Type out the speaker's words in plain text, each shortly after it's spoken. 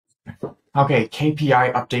Okay,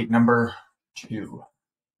 KPI update number 2.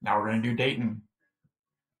 Now we're going to do Dayton.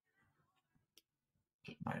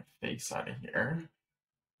 Get my face out of here.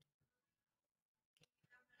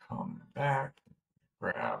 Come back.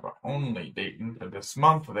 Grab only Dayton for this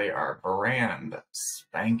month. They are brand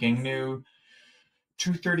spanking new.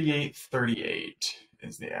 238.38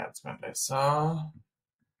 is the ad spend I saw.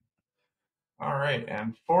 All right,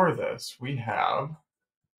 and for this we have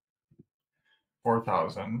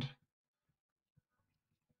 4,010.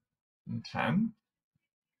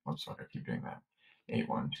 Whoops, I keep doing that.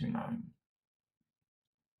 8129.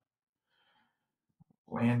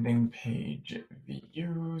 Landing page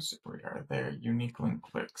views. We are there. Unique link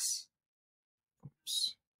clicks.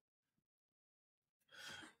 Oops.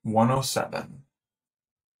 107.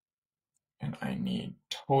 And I need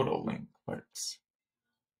total link clicks.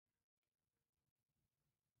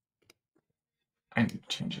 I need to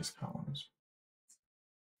change these columns.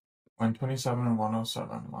 127 and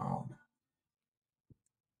 107. Wow.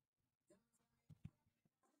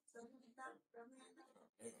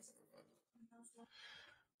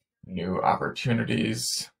 New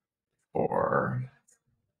opportunities for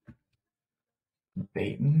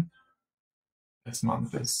Dayton. This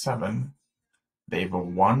month is 7. They've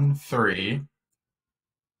won 3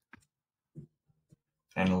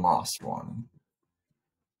 and lost 1.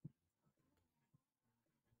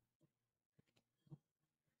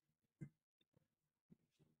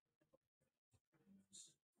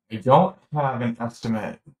 I don't have an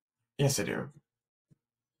estimate. Yes, I do.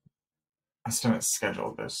 Estimate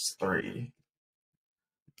scheduled. There's 3.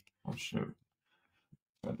 Oh, shoot.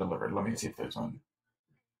 Delivered. Let me see if there's one.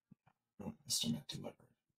 Estimate delivered.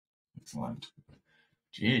 Excellent.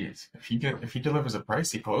 Jeez, if he delivers a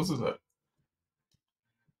price, he closes it.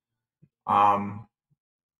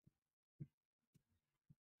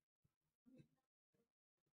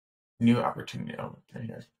 New opportunity. Oh, right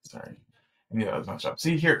here. Sorry. I knew that was much up.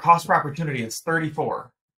 See here, cost per opportunity is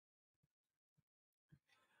 34.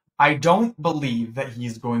 I don't believe that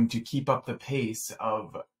he's going to keep up the pace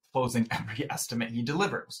of closing every estimate he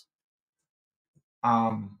delivers.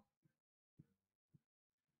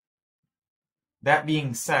 That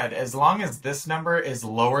being said, as long as this number is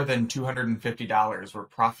lower than $250, we're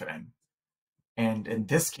profiting. And in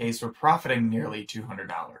this case, we're profiting nearly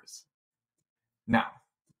 $200. Now,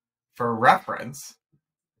 for reference,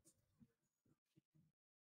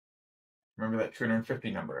 remember that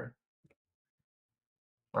 250 number.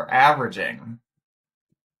 We're averaging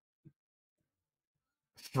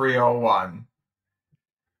 301.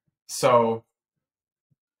 So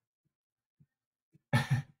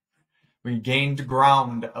we gained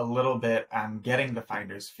ground a little bit on getting the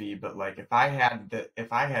finder's fee, but like if I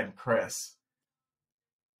had Chris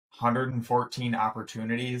 114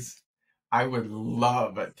 opportunities, I would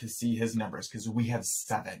love to see his numbers because we have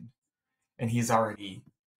 7 and he's already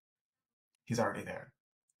there.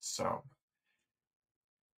 So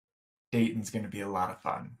Dayton's going to be a lot of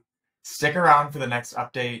fun. Stick around for the next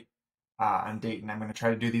update on Dayton. I'm going to try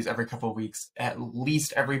to do these every couple of weeks, at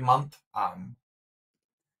least every month.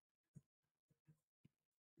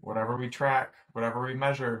 Whatever we track, whatever we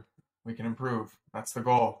measure, we can improve. That's the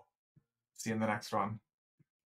goal. See you in the next one.